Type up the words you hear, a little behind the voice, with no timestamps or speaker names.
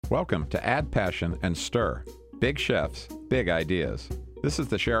Welcome to Add Passion and Stir. Big chefs, big ideas. This is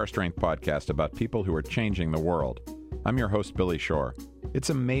the Share Our Strength podcast about people who are changing the world. I'm your host, Billy Shore. It's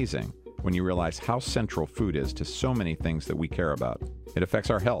amazing when you realize how central food is to so many things that we care about. It affects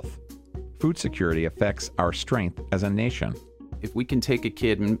our health. Food security affects our strength as a nation. If we can take a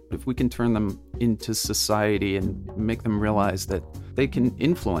kid and if we can turn them into society and make them realize that they can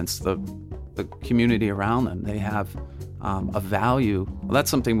influence the community around them, they have a value. Well,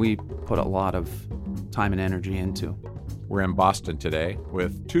 that's something we put a lot of time and energy into. We're in Boston today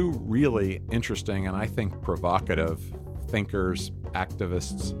with two really interesting and I think provocative thinkers,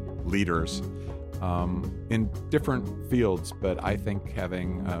 activists, leaders in different fields, but I think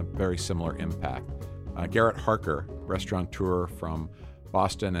having a very similar impact. Garrett Harker, restaurateur from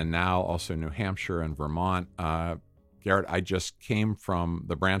Boston and now also New Hampshire and Vermont. Garrett, I just came from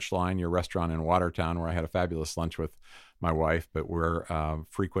the Branch Line, your restaurant in Watertown, where I had a fabulous lunch with my wife, but we're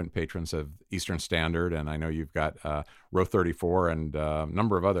frequent patrons of Eastern Standard, and I know you've got Row 34 and a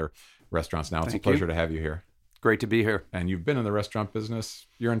number of other restaurants now. It's a pleasure to have you here. Great to be here. And you've been in the restaurant business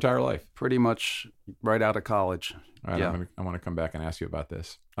your entire life. Pretty much right out of college. All right, yeah. I want to come back and ask you about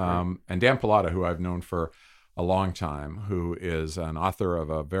this. And Dan Pallotta, who I've known for a long time, who is an author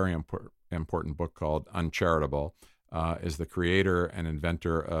of a very important book called Uncharitable, is the creator and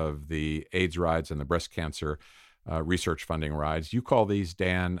inventor of the AIDS rides and the breast cancer research funding rides. You call these,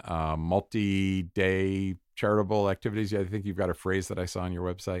 Dan, multi-day charitable activities. I think you've got a phrase that I saw on your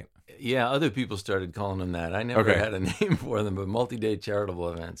website. Yeah, other people started calling them that. I never had a name for them, but multi-day charitable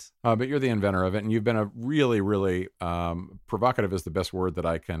events. But you're the inventor of it, and you've been a really, really provocative is the best word that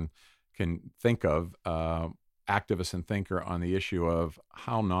I can think of, activist and thinker on the issue of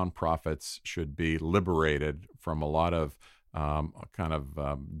how nonprofits should be liberated from a lot of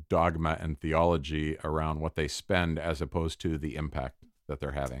dogma and theology around what they spend as opposed to the impact that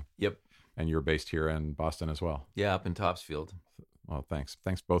they're having. Yep. And you're based here in Boston as well. Yeah, up in Topsfield. Well, thanks.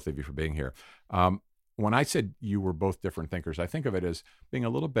 Thanks both of you for being here. When I said you were both different thinkers, I think of it as being a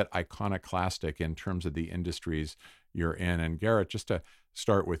little bit iconoclastic in terms of the industries you're in. And Garrett, just to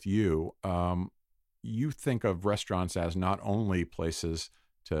start with you, you think of restaurants as not only places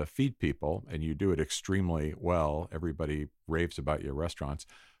to feed people, and you do it extremely well. Everybody raves about your restaurants,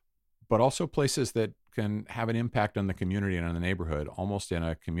 but also places that can have an impact on the community and on the neighborhood, almost in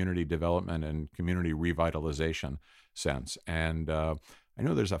a community development and community revitalization sense. And I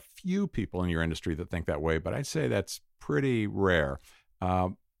know there's a few people in your industry that think that way, but I'd say that's pretty rare.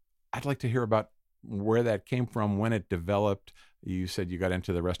 I'd like to hear about where that came from, when it developed. You said you got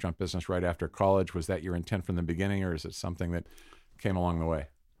into the restaurant business right after college. Was that your intent from the beginning, or is it something that came along the way?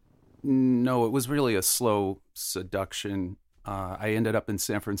 No, it was really a slow seduction. I ended up in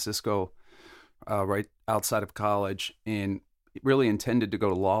San Francisco right outside of college and really intended to go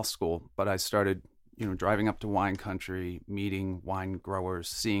to law school, but I started driving up to wine country, meeting wine growers,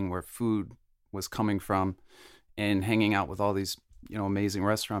 seeing where food was coming from, and hanging out with all these amazing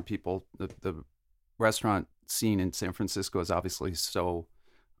restaurant people. The restaurant scene in San Francisco is obviously so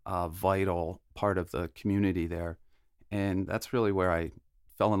vital part of the community there, and that's really where I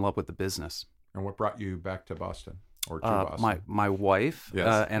fell in love with the business. And what brought you back to Boston or to Boston? My wife,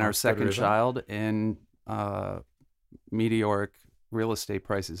 yes. And our second child, and meteoric real estate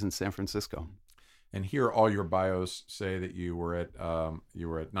prices in San Francisco. And here, all your bios say that you were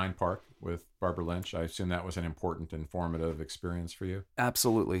at Nine Park with Barbara Lynch. I assume that was an important, informative experience for you.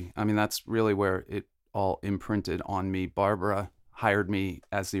 Absolutely. I mean, that's really where it all imprinted on me. Barbara hired me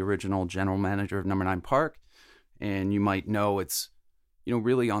as the original general manager of Number 9 Park, and you might know it's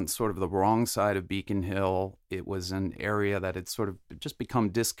really on sort of the wrong side of Beacon Hill. It was an area that had sort of just become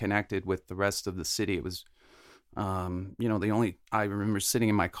disconnected with the rest of the city. It was I remember sitting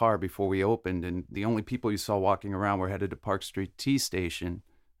in my car before we opened, and the only people you saw walking around were headed to Park Street T Station.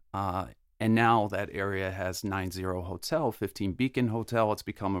 And now that area has 90 Hotel, 15 Beacon Hotel. It's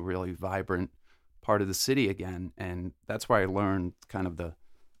become a really vibrant part of the city again. And that's where I learned kind of the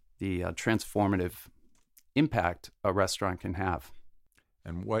transformative impact a restaurant can have.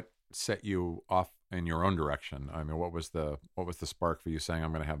 And what set you off in your own direction? I mean, what was the spark for you saying,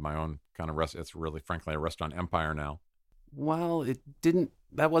 I'm going to have my own kind of restaurant? It's really, frankly, a restaurant empire now. Well,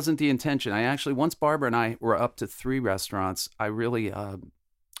 that wasn't the intention. I actually, once Barbara and I were up to 3 restaurants, I really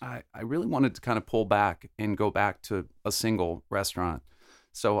wanted to kind of pull back and go back to a single restaurant.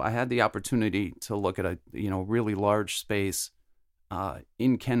 So I had the opportunity to look at a really large space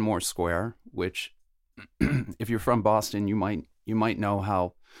in Kenmore Square, which if you're from Boston, you might know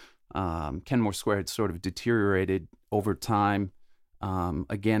how Kenmore Square had sort of deteriorated over time.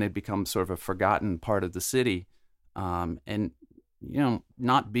 Again, it become sort of a forgotten part of the city. And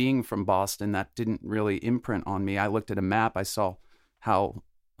not being from Boston, that didn't really imprint on me. I looked at a map. I saw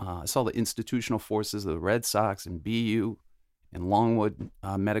I saw the institutional forces of the Red Sox and BU and Longwood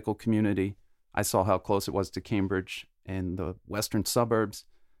medical community. I saw how close it was to Cambridge and the western suburbs.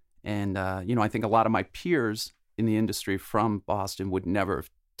 And, I think a lot of my peers in the industry from Boston would never have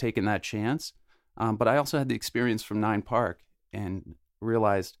taken that chance. But I also had the experience from Nine Park and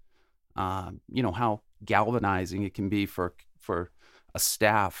realized, how galvanizing it can be for a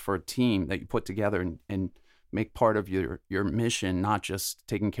staff, for a team that you put together and make part of your mission, not just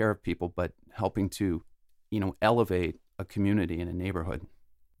taking care of people, but helping to, elevate a community and a neighborhood.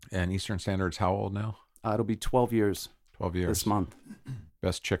 And Eastern Standard's how old now? It'll be 12 years. 12 years. This month.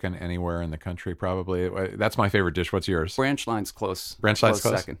 Best chicken anywhere in the country, probably. That's my favorite dish. What's yours? Branch Line's close. Branch Line's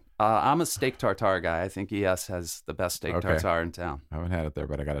close? Second. I'm a steak tartare guy. I think ES has the best steak tartare in town. I haven't had it there,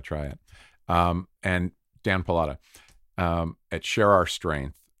 but I got to try it. And Dan Pallotta, at Share Our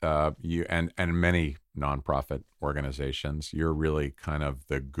Strength, you and many nonprofit organizations, you're really kind of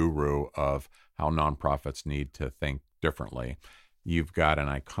the guru of how nonprofits need to think differently. You've got an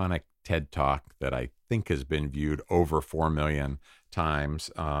iconic TED Talk that I think has been viewed over 4 million times.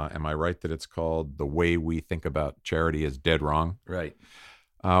 Am I right that it's called "The Way We Think About Charity Is Dead Wrong"? Right.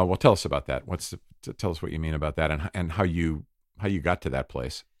 Well, tell us about that. Tell us what you mean about that, and how you got to that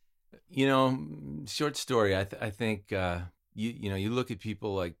place. Short story. I think you look at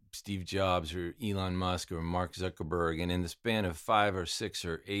people like Steve Jobs or Elon Musk or Mark Zuckerberg, and in the span of 5 or 6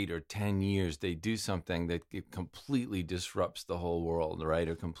 or 8 or 10 years, they do something that completely disrupts the whole world, right?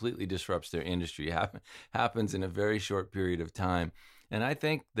 Or completely disrupts their industry. Happens in a very short period of time. And I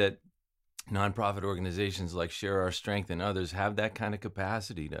think that nonprofit organizations like Share Our Strength and others have that kind of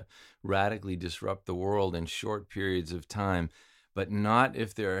capacity to radically disrupt the world in short periods of time, but not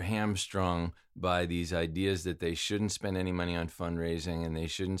if they're hamstrung by these ideas that they shouldn't spend any money on fundraising and they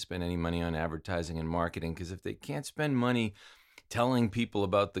shouldn't spend any money on advertising and marketing. Because if they can't spend money telling people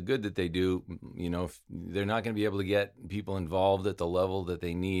about the good that they do, they're not going to be able to get people involved at the level that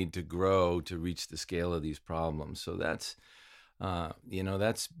they need to grow to reach the scale of these problems. So that's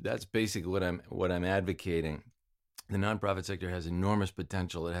basically what I'm advocating. The nonprofit sector has enormous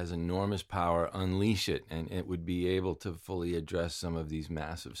potential. It has enormous power. Unleash it, and it would be able to fully address some of these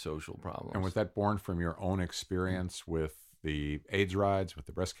massive social problems. And was that born from your own experience with the AIDS rides, with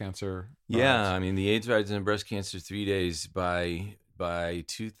the breast cancer rides? Yeah, I mean, the AIDS rides and breast cancer 3 days, by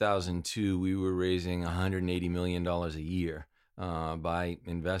 2002, we were raising $180 million a year by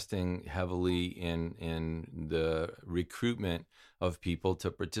investing heavily in the recruitment of people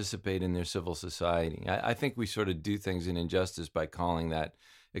to participate in their civil society. I think we sort of do things in injustice by calling that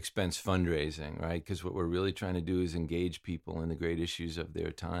expense fundraising, right? Because what we're really trying to do is engage people in the great issues of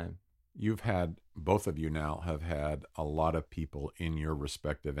their time. Both of you now have had a lot of people in your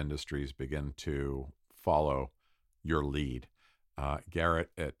respective industries begin to follow your lead.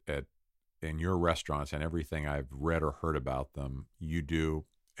 Garrett, in your restaurants and everything I've read or heard about them, you do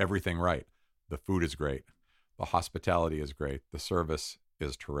everything right. The food is great. The hospitality is great. The service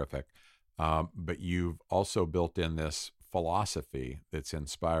is terrific. But you've also built in this philosophy that's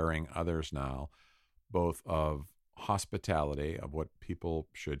inspiring others now, both of hospitality, of what people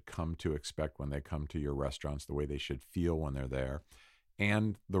should come to expect when they come to your restaurants, the way they should feel when they're there,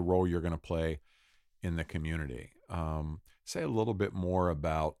 and the role you're going to play in the community. Say a little bit more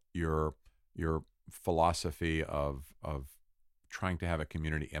about your philosophy of trying to have a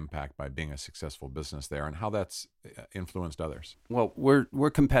community impact by being a successful business there, and how that's influenced others. Well,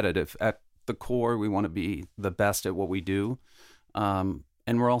 we're competitive at the core. We want to be the best at what we do,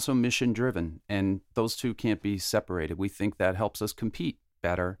 and we're also mission driven, and those two can't be separated. We think that helps us compete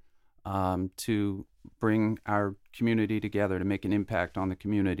better, to bring our community together, to make an impact on the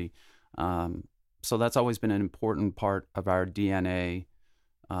community. So that's always been an important part of our DNA.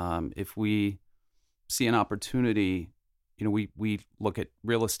 If we see an opportunity, we look at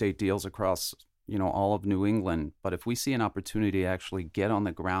real estate deals across, all of New England. But if we see an opportunity to actually get on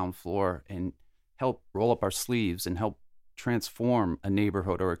the ground floor and help roll up our sleeves and help transform a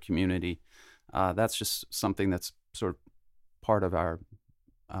neighborhood or a community, that's just something that's sort of part of our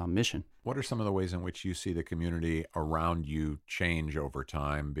mission. What are some of the ways in which you see the community around you change over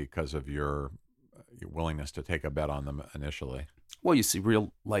time because of your willingness to take a bet on them initially? Well, you see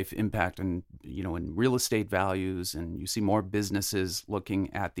real life impact in real estate values, and you see more businesses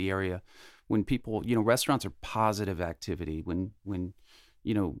looking at the area. When people, restaurants are positive activity. When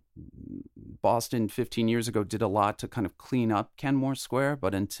Boston 15 years ago did a lot to kind of clean up Kenmore Square,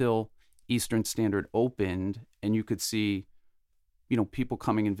 but until Eastern Standard opened and you could see, people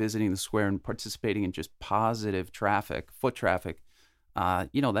coming and visiting the square and participating in just positive traffic, foot traffic,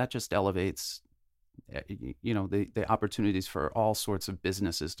 that just elevates, the opportunities for all sorts of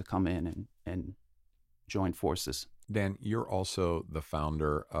businesses to come in and join forces. Dan, you're also the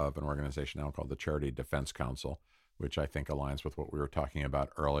founder of an organization now called the Charity Defense Council, which I think aligns with what we were talking about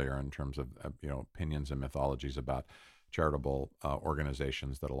earlier in terms of opinions and mythologies about charitable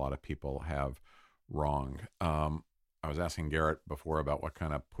organizations that a lot of people have wronged. I was asking Garrett before about what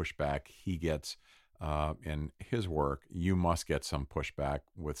kind of pushback he gets in his work. You must get some pushback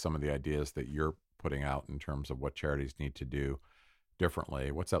with some of the ideas that you're putting out in terms of what charities need to do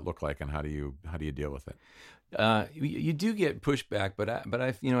differently. What's that look like, and how do you deal with it? You do get pushback, but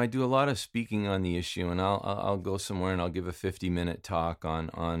I do a lot of speaking on the issue, and I'll go somewhere and I'll give a 50-minute talk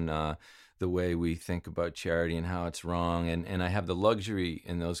on the way we think about charity and how it's wrong, and I have the luxury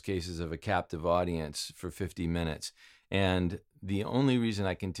in those cases of a captive audience for 50 minutes. And the only reason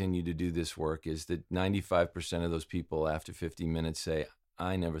I continue to do this work is that 95% of those people after 50 minutes say,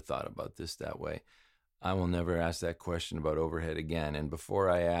 I never thought about this that way. I will never ask that question about overhead again. And before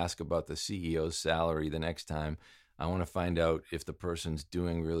I ask about the CEO's salary the next time, I want to find out if the person's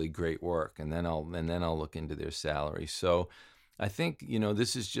doing really great work, and then I'll look into their salary. So I think,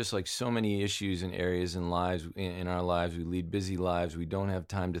 this is just like so many issues and areas in our lives. We lead busy lives. We don't have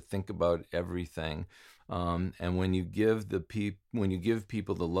time to think about everything. And when you give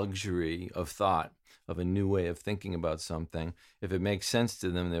people the luxury of thought, of a new way of thinking about something, if it makes sense to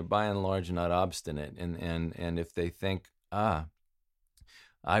them, they're by and large not obstinate. And if they think, I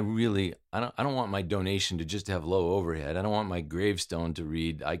don't want my donation to just have low overhead. I don't want my gravestone to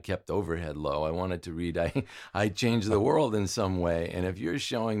read, I kept overhead low. I want it to read, I changed the world in some way. And if you're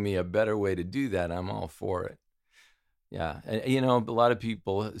showing me a better way to do that, I'm all for it. Yeah. And, a lot of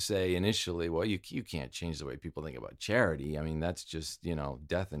people say initially, well, you can't change the way people think about charity. I mean, that's just,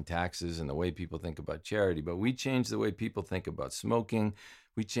 death and taxes and the way people think about charity. But we change the way people think about smoking.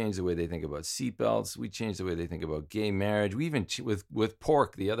 We change the way they think about seatbelts. We change the way they think about gay marriage. We even, with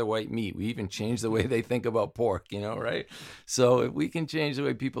pork, the other white meat, we even change the way they think about pork, right? So if we can change the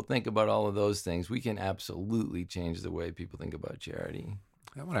way people think about all of those things, we can absolutely change the way people think about charity.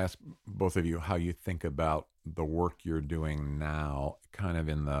 I want to ask both of you how you think about the work you're doing now, kind of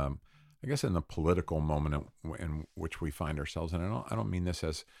in the political moment in which we find ourselves. And I don't mean this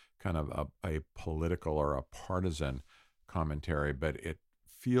as kind of a political or a partisan commentary, but it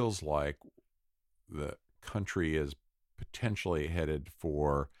feels like the country is potentially headed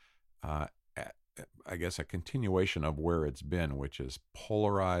for, a continuation of where it's been, which is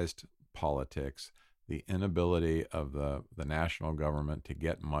polarized politics, the inability of the national government to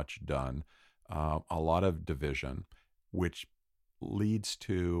get much done, a lot of division, which leads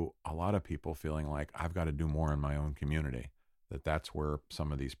to a lot of people feeling like I've got to do more in my own community, that's where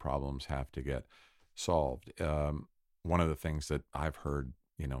some of these problems have to get solved. One of the things that I've heard,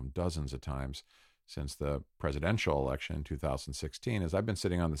 dozens of times since the presidential election in 2016 is I've been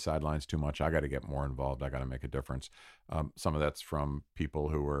sitting on the sidelines too much. I got to get more involved. I got to make a difference. Some of that's from people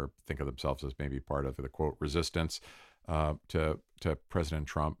who think of themselves as maybe part of the quote resistance to President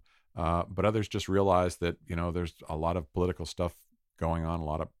Trump. But others just realize that, there's a lot of political stuff going on, a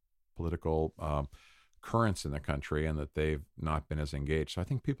lot of political currents in the country, and that they've not been as engaged. So I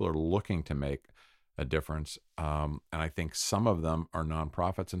think people are looking to make a difference. And I think some of them are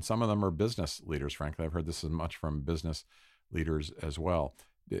nonprofits and some of them are business leaders. Frankly, I've heard this as much from business leaders as well.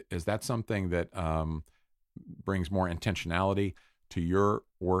 Is that something that brings more intentionality to your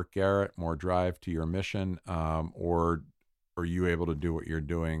work, Garrett, more drive to your mission? Or are you able to do what you're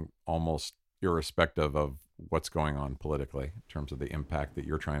doing almost irrespective of what's going on politically in terms of the impact that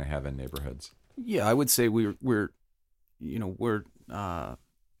you're trying to have in neighborhoods? Yeah, I would say we're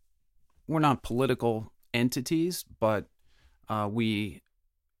not political entities, but we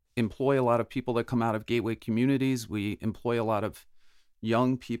employ a lot of people that come out of gateway communities. We employ a lot of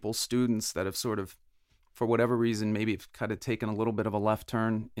young people, students that have sort of, for whatever reason, maybe have kind of taken a little bit of a left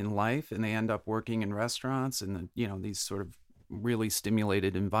turn in life, and they end up working in restaurants and these sort of really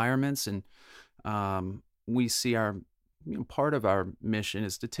stimulated environments. And we see our part of our mission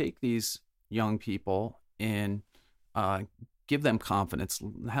is to take these young people and give them confidence,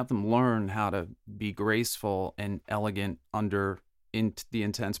 have them learn how to be graceful and elegant under the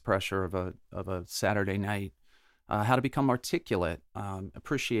intense pressure of a Saturday night, how to become articulate,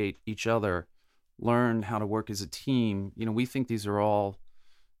 appreciate each other, learn how to work as a team. We think these are all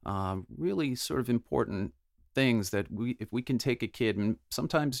really sort of important things that if we can take a kid, and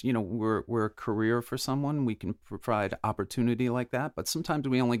sometimes, we're a career for someone, we can provide opportunity like that, but sometimes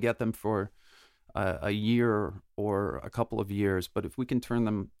we only get them for a year or a couple of years. But if we can turn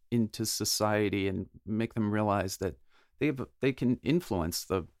them into society and make them realize that they can influence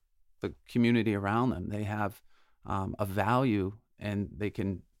the community around them. They have a value, and they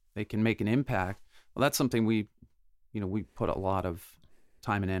can make an impact. Well, that's something we put a lot of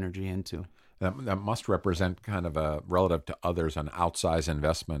time and energy into. That must represent kind of a, relative to others, an outsized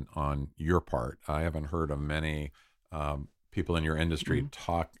investment on your part. I haven't heard of many people in your industry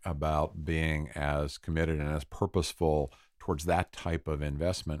talk about being as committed and as purposeful towards that type of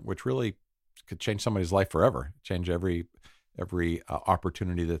investment, which really could change somebody's life forever, change every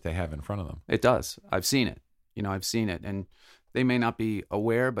opportunity that they have in front of them. It does. I've seen it. And they may not be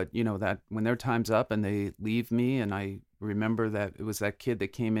aware, but that when their time's up and they leave me, and I remember that it was that kid that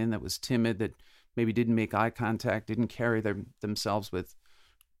came in that was timid, that maybe didn't make eye contact, didn't carry themselves with,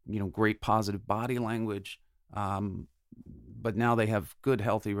 great positive body language. But now they have good,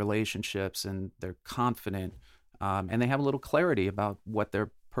 healthy relationships, and they're confident, and they have a little clarity about what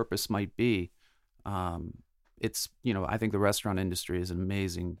their purpose might be. It's, I think the restaurant industry is an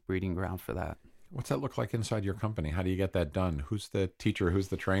amazing breeding ground for that. What's that look like inside your company? How do you get that done? Who's the teacher? Who's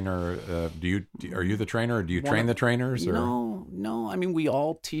the trainer? Are you the trainer, or do you train the trainers? Or? No. I mean, we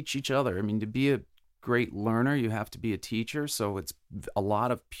all teach each other. I mean, to be a great learner, you have to be a teacher. So it's a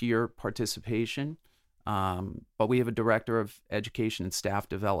lot of peer participation. But we have a director of education and staff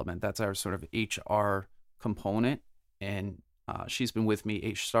development. That's our sort of HR component. And she's been with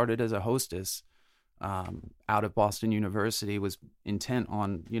me. She started as a hostess out of Boston University, was intent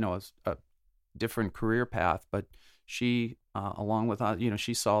on, a different career path, but she, along with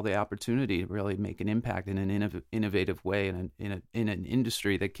she saw the opportunity to really make an impact in an innovative way, in an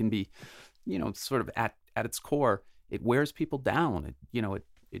industry that can be, sort of at its core, it wears people down.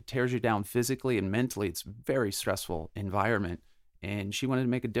 It tears you down physically and mentally. It's a very stressful environment, and she wanted to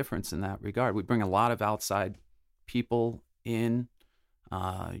make a difference in that regard. We bring a lot of outside people in.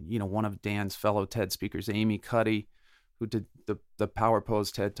 One of Dan's fellow TED speakers, Amy Cuddy, who did the Power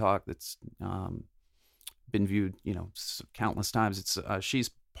Pose TED Talk that's been viewed, countless times. She's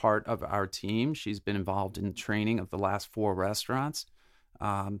part of our team. She's been involved in training of the last 4 restaurants.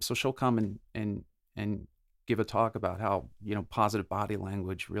 So she'll come and give a talk about how, positive body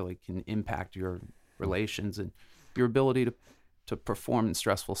language really can impact your relations and your ability to perform in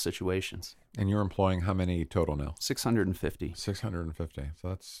stressful situations. And you're employing how many total now? 650. 650.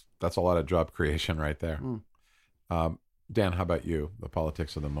 So that's a lot of job creation right there. Dan, how about you? The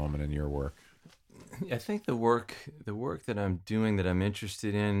politics of the moment in your work? I think the work that I'm doing, that I'm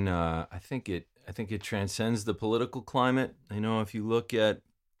interested in, I think it transcends the political climate. If you look at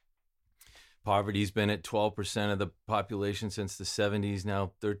poverty's been at 12% of the population since the 70s,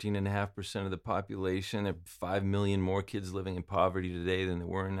 now 13.5% of the population. There are 5 million more kids living in poverty today than there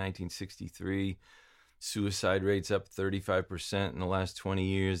were in 1963. Suicide rates up 35% in the last 20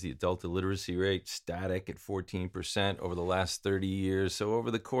 years. The adult illiteracy rate static at 14% over the last 30 years. So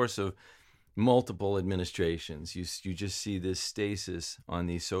over the course of multiple administrations, you just see this stasis on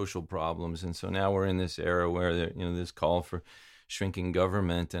these social problems. And so now we're in this era where this call for shrinking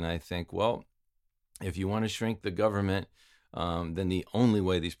government. And I think, well, if you want to shrink the government, then the only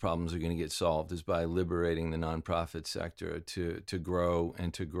way these problems are going to get solved is by liberating the nonprofit sector to grow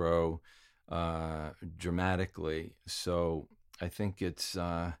and to grow dramatically. So I think it's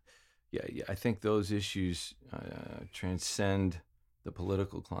I think those issues transcend the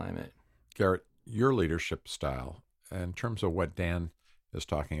political climate. Garrett, your leadership style, in terms of what Dan is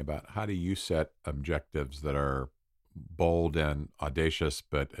talking about, how do you set objectives that are bold and audacious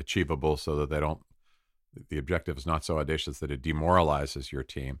but achievable, so that the objective is not so audacious that it demoralizes your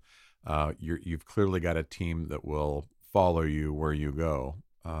team? You've clearly got a team that will follow you where you go.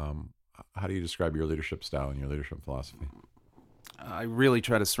 How do you describe your leadership style and your leadership philosophy? I really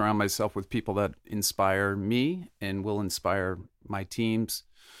try to surround myself with people that inspire me and will inspire my teams.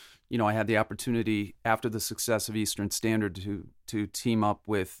 I had the opportunity after the success of Eastern Standard to team up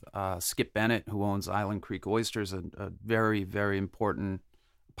with Skip Bennett, who owns Island Creek Oysters, a very, very important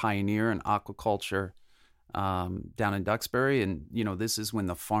pioneer in aquaculture down in Duxbury. And, this is when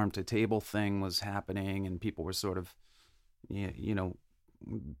the farm to table thing was happening, and people were sort of, there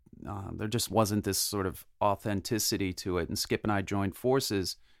just wasn't this sort of authenticity to it. And Skip and I joined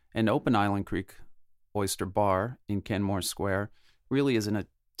forces and opened Island Creek Oyster Bar in Kenmore Square, really as an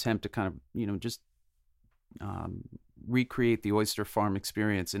attempt to kind of, just recreate the oyster farm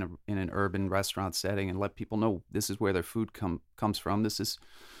experience in an urban restaurant setting, and let people know this is where their food comes from. This is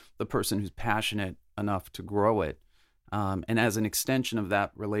the person who's passionate enough to grow it. And as an extension of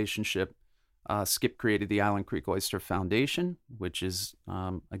that relationship, Skip created the Island Creek Oyster Foundation, which is,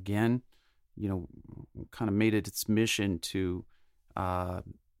 again, kind of made it its mission to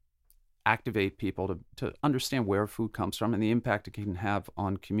activate people to understand where food comes from and the impact it can have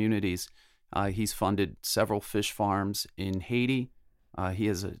on communities. He's funded several fish farms in Haiti. So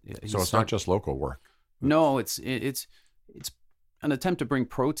it's not just local work. No, it's an attempt to bring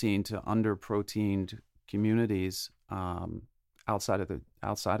protein to under-proteined communities outside of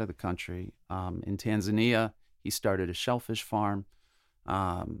the country. In Tanzania, he started a shellfish farm.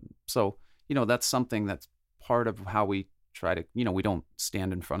 So that's something that's part of how we try to. We don't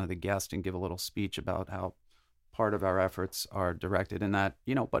stand in front of the guest and give a little speech about how part of our efforts are directed in that.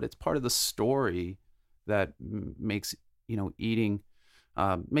 But it's part of the story that makes eating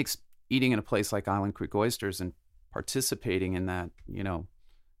in a place like Island Creek Oysters and participating in that,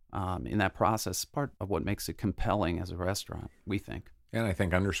 in that process, part of what makes it compelling as a restaurant, we think. And I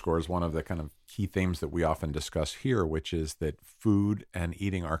think underscores one of the kind of key themes that we often discuss here, which is that food and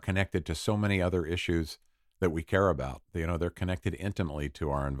eating are connected to so many other issues that we care about. They're connected intimately to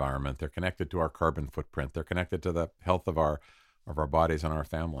our environment. They're connected to our carbon footprint. They're connected to the health of our bodies and our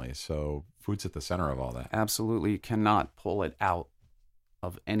families. So food's at the center of all that. Absolutely. You cannot pull it out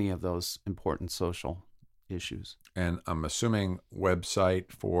of any of those important social issues. And I'm assuming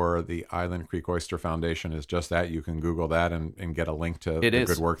website for the Island Creek Oyster Foundation is just that. You can Google that and get a link to the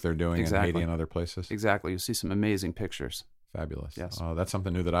good work they're doing in Haiti and other places. Exactly. You'll see some amazing pictures. Fabulous. Yes. That's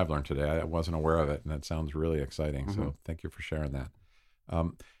something new that I've learned today. I wasn't aware of it, and that sounds really exciting. Mm-hmm. So thank you for sharing that.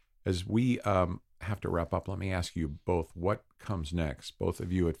 As we have to wrap up, let me ask you both, what comes next? Both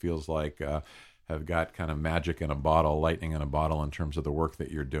of you, it feels like, have got kind of magic in a bottle, lightning in a bottle in terms of the work that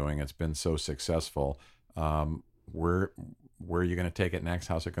you're doing. It's been so successful. Where are you going to take it next?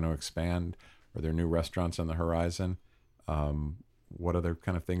 How's it going to expand? Are there new restaurants on the horizon? What other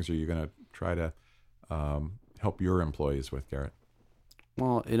kind of things are you going to try to help your employees with, Garrett?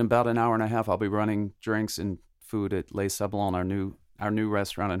 Well, in about an hour and a half, I'll be running drinks and food at Les Sablons, our new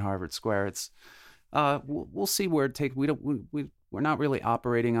restaurant in Harvard Square. It's we'll see where it takes. We're not really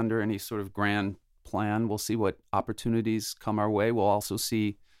operating under any sort of grand plan. We'll see what opportunities come our way. We'll also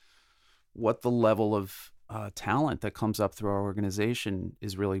see what the level of talent that comes up through our organization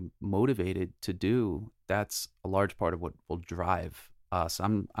is really motivated to do. That's a large part of what will drive us.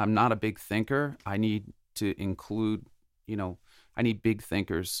 I'm not a big thinker. I need to include, I need big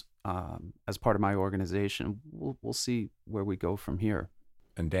thinkers as part of my organization. We'll see where we go from here.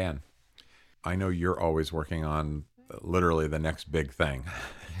 And Dan, I know you're always working on literally the next big thing,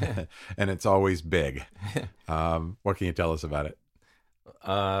 and it's always big. What can you tell us about it?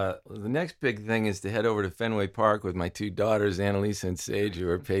 The next big thing is to head over to Fenway Park with my two daughters, Annalisa and Sage, who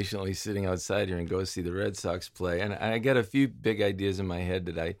are patiently sitting outside here, and go see the Red Sox play. And I got a few big ideas in my head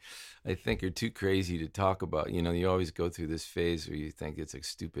that I think are too crazy to talk about. You always go through this phase where you think it's a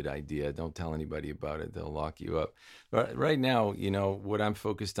stupid idea. Don't tell anybody about it. They'll lock you up. But right now, what I'm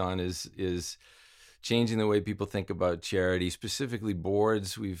focused on is changing the way people think about charity, specifically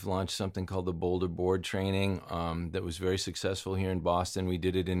boards. We've launched something called the Boulder Board Training that was very successful here in Boston. We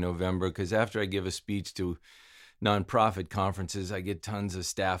did it in November because after I give a speech to nonprofit conferences, I get tons of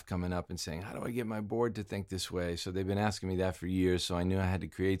staff coming up and saying, how do I get my board to think this way? So they've been asking me that for years, so I knew I had to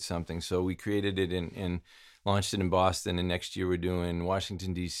create something. So we created it and launched it in Boston, and next year we're doing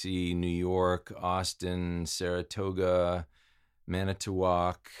Washington, D.C., New York, Austin, Saratoga,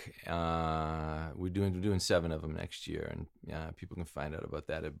 Manitowoc. We're doing 7 of them next year, and people can find out about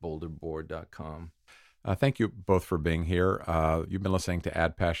that at boulderboard.com. Thank you both for being here. You've been listening to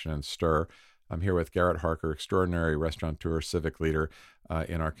Add Passion and Stir. I'm here with Garrett Harker, extraordinary restaurateur, civic leader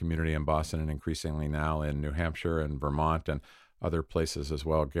in our community in Boston, and increasingly now in New Hampshire and Vermont and other places as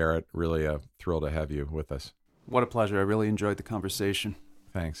well. Garrett, really a thrill to have you with us. What a pleasure. I really enjoyed the conversation.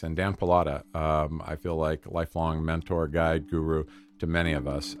 Thanks. And Dan Pallotta, I feel like lifelong mentor, guide, guru to many of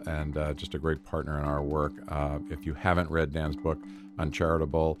us, and just a great partner in our work. If you haven't read Dan's book,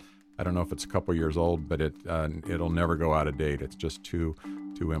 Uncharitable, I don't know if it's a couple years old, but it'll never go out of date. It's just too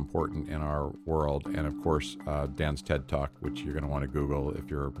important in our world. And of course, Dan's TED Talk, which you're going to want to Google if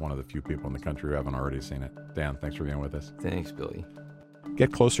you're one of the few people in the country who haven't already seen it. Dan, thanks for being with us. Thanks, Billy.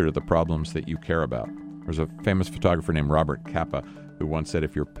 Get closer to the problems that you care about. There's a famous photographer named Robert Capa who once said,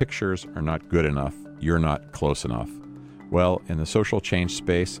 if your pictures are not good enough, you're not close enough. Well, in the social change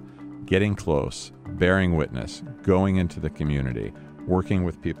space, getting close, bearing witness, going into the community, working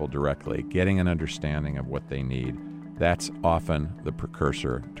with people directly, getting an understanding of what they need, that's often the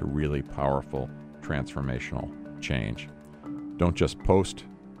precursor to really powerful, transformational change. Don't just post,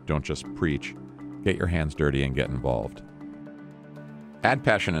 don't just preach. Get your hands dirty and get involved. Add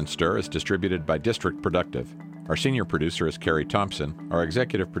Passion and Stir is distributed by District Productive. Our senior producer is Carrie Thompson. Our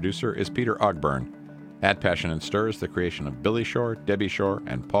executive producer is Peter Ogburn. Add Passion and Stir is the creation of Billy Shore, Debbie Shore,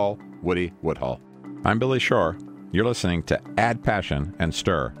 and Paul Woody Woodhull. I'm Billy Shore. You're listening to Add Passion and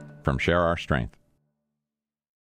Stir from Share Our Strength.